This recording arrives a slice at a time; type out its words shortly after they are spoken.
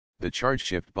The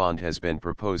charge-shift bond has been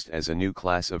proposed as a new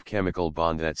class of chemical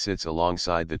bond that sits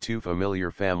alongside the two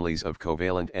familiar families of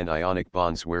covalent and ionic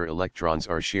bonds where electrons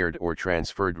are shared or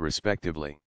transferred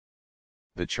respectively.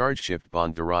 The charge-shift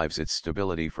bond derives its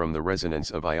stability from the resonance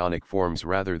of ionic forms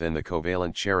rather than the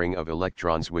covalent sharing of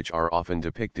electrons, which are often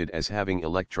depicted as having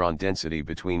electron density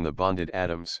between the bonded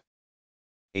atoms.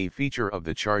 A feature of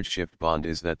the charge-shift bond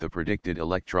is that the predicted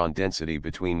electron density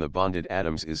between the bonded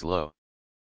atoms is low.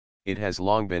 It has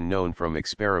long been known from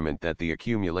experiment that the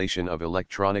accumulation of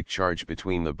electronic charge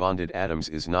between the bonded atoms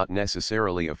is not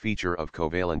necessarily a feature of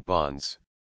covalent bonds.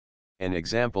 An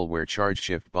example where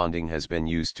charge-shift bonding has been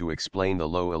used to explain the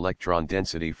low electron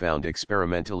density found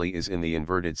experimentally is in the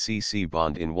inverted C-C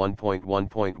bond in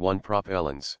 1.1.1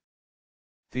 propellants.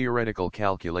 Theoretical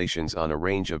calculations on a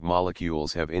range of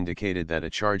molecules have indicated that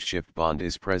a charge-shift bond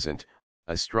is present,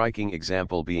 a striking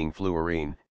example being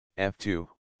fluorine, F2,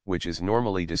 which is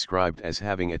normally described as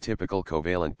having a typical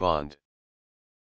covalent bond.